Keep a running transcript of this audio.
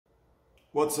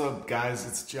What's up, guys?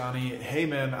 It's Johnny. Hey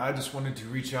man, I just wanted to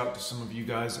reach out to some of you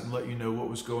guys and let you know what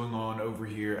was going on over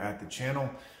here at the channel.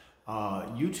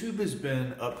 YouTube has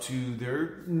been up to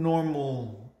their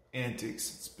normal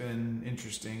antics. It's been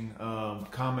interesting.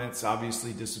 Comments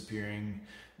obviously disappearing,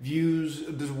 views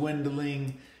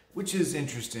dwindling, which is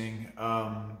interesting.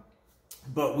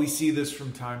 But we see this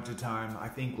from time to time. I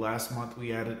think last month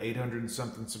we added 800 and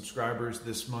something subscribers.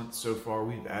 This month so far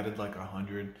we've added like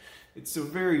 100. It's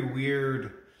very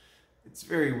weird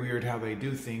how they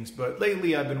do things. But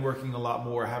lately I've been working a lot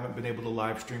more. I haven't been able to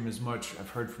live stream as much.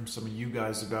 I've heard from some of you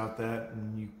guys about that,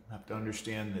 and you have to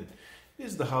understand that it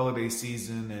is the holiday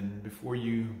season, and before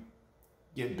you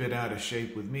get bent out of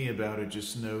shape with me about it,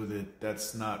 just know that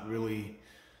it's not really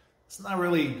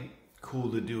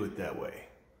cool to do it that way.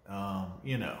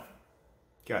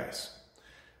 Guys,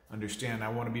 understand I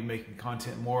want to be making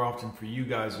content more often for you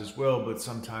guys as well, but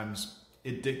sometimes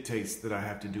it dictates that I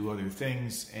have to do other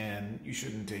things, and you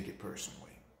shouldn't take it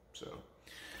personally. So,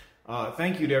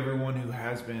 thank you to everyone who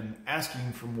has been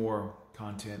asking for more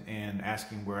content and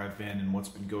asking where I've been and what's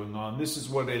been going on. This is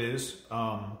what it is.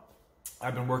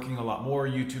 I've been working a lot more.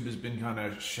 YouTube has been kind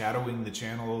of shadowing the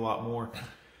channel a lot more.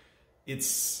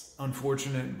 It's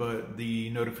unfortunate, but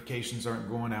the notifications aren't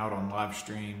going out on live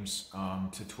streams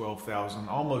to 12,000,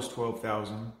 almost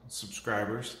 12,000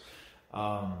 subscribers.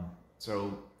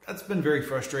 So that's been very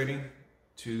frustrating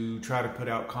to try to put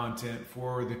out content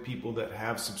for the people that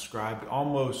have subscribed,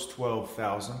 almost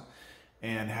 12,000,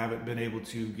 and haven't been able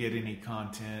to get any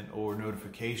content or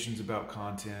notifications about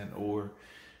content, or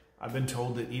I've been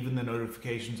told that even the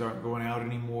notifications aren't going out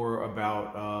anymore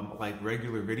about like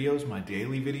regular videos, my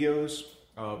daily videos.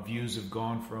 Views have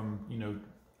gone from,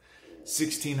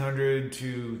 1,600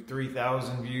 to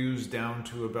 3,000 views down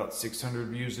to about 600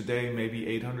 views a day, maybe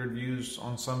 800 views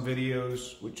on some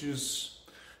videos, which is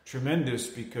tremendous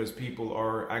because people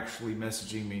are actually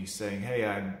messaging me saying, hey,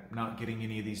 I'm not getting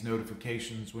any of these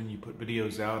notifications when you put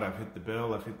videos out. I've hit the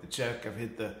bell, I've hit the check,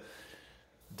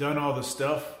 done all the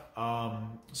stuff.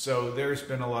 So there's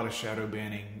been a lot of shadow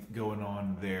banning going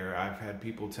on there. I've had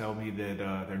people tell me that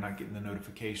they're not getting the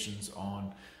notifications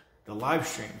on the live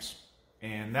streams.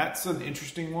 And that's an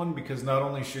interesting one because not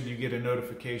only should you get a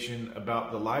notification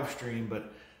about the live stream,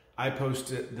 but I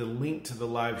posted the link to the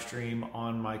live stream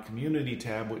on my community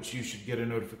tab, which you should get a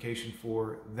notification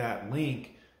for that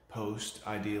link post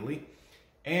ideally.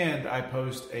 And I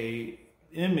post a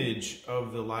image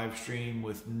of the live stream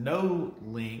with no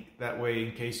link. That way,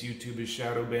 in case YouTube is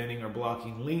shadow banning or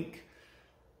blocking link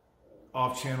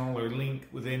off channel or link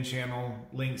within channel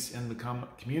links in the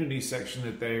community section,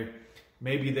 that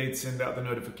maybe they'd send out the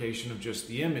notification of just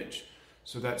the image.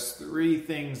 So that's 3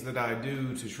 things that I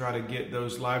do to try to get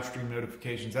those live stream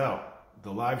notifications out: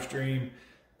 the live stream,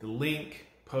 the link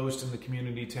post in the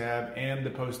community tab, and the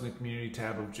post in the community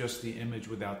tab of just the image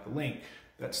without the link.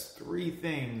 That's 3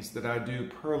 things that I do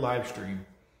per live stream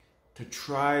to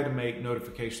try to make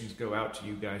notifications go out to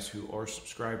you guys who are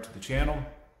subscribed to the channel.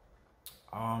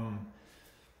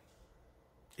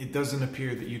 It doesn't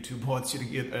appear that YouTube wants you to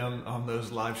get on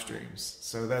those live streams.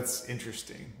 So that's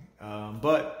interesting.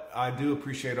 But I do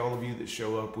appreciate all of you that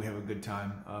show up. We have a good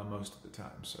time most of the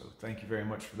time. So thank you very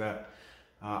much for that.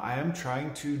 I am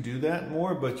trying to do that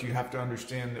more, but you have to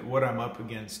understand that what I'm up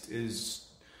against is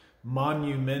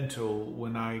monumental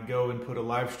when I go and put a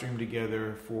live stream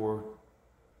together for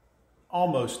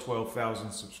almost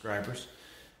 12,000 subscribers,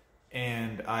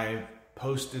 and I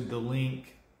posted the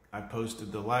link, I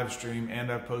posted the live stream,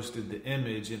 and I posted the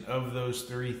image, and of those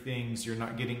 3 things you're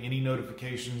not getting any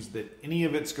notifications that any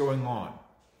of it's going on.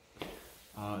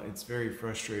 It's very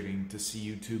frustrating to see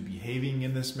YouTube behaving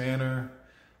in this manner.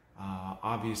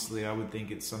 Obviously, I would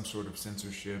think it's some sort of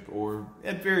censorship, or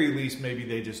at very least, maybe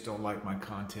they just don't like my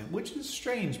content, which is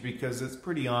strange because it's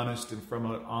pretty honest and from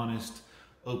an honest,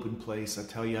 open place. I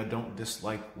tell you, I don't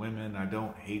dislike women. I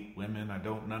don't hate women.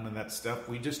 None of that stuff.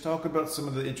 We just talk about some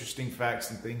of the interesting facts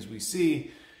and things we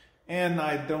see, and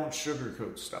I don't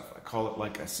sugarcoat stuff. I call it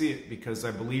like I see it because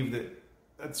I believe that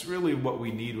that's really what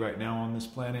we need right now on this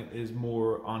planet is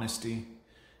more honesty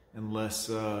and less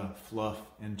fluff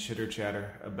and chitter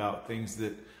chatter about things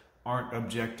that aren't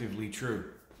objectively true.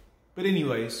 But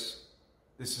anyways,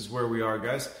 this is where we are,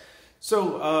 guys.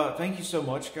 So thank you so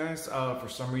much, guys. For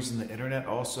some reason, the internet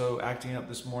also acting up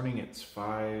this morning. It's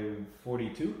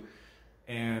 5:42.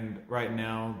 And right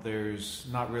now, there's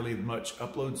not really much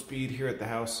upload speed here at the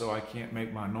house, so I can't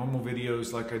make my normal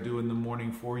videos like I do in the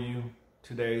morning for you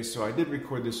today. So I did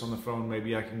record this on the phone.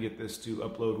 Maybe I can get this to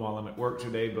upload while I'm at work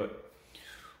today, but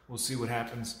we'll see what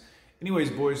happens.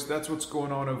 Anyways, boys, that's what's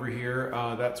going on over here.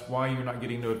 That's why you're not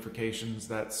getting notifications.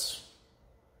 That's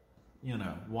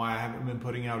why I haven't been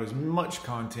putting out as much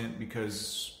content,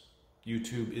 because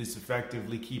YouTube is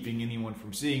effectively keeping anyone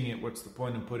from seeing it. What's the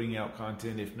point of putting out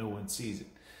content if no one sees it?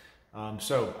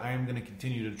 So I am going to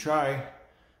continue to try,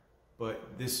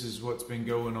 but this is what's been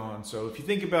going on. So if you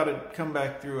think about it, come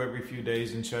back through every few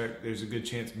days and check. There's a good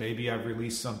chance maybe I've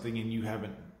released something and you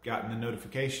haven't gotten a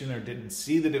notification or didn't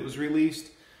see that it was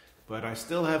released. But I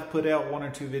still have put out 1 or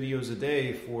 2 videos a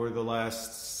day for the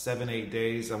last 7-8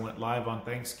 days. I went live on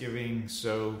Thanksgiving,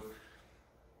 so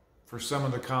for some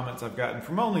of the comments I've gotten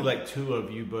from only like 2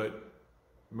 of you, but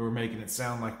we're making it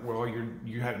sound like, well,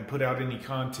 you haven't put out any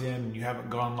content and you haven't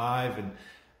gone live. And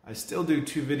I still do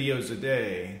 2 videos a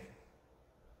day,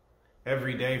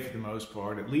 every day for the most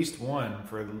part, at least 1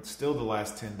 for still the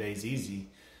last 10 days easy,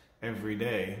 every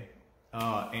day.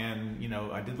 And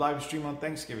I did live stream on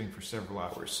Thanksgiving for several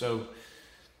hours. So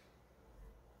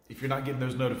if you're not getting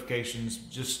those notifications,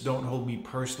 just don't hold me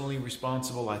personally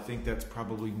responsible. I think that's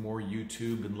probably more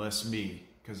YouTube and less me,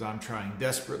 because I'm trying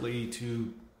desperately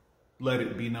to let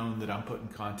it be known that I'm putting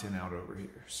content out over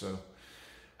here. So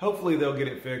hopefully they'll get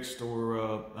it fixed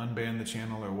or unban the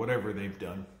channel or whatever they've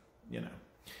done.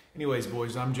 Anyways,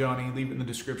 boys, I'm Johnny. Leave it in the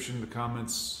description, the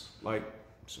comments, like,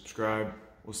 subscribe.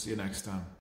 We'll see you next time.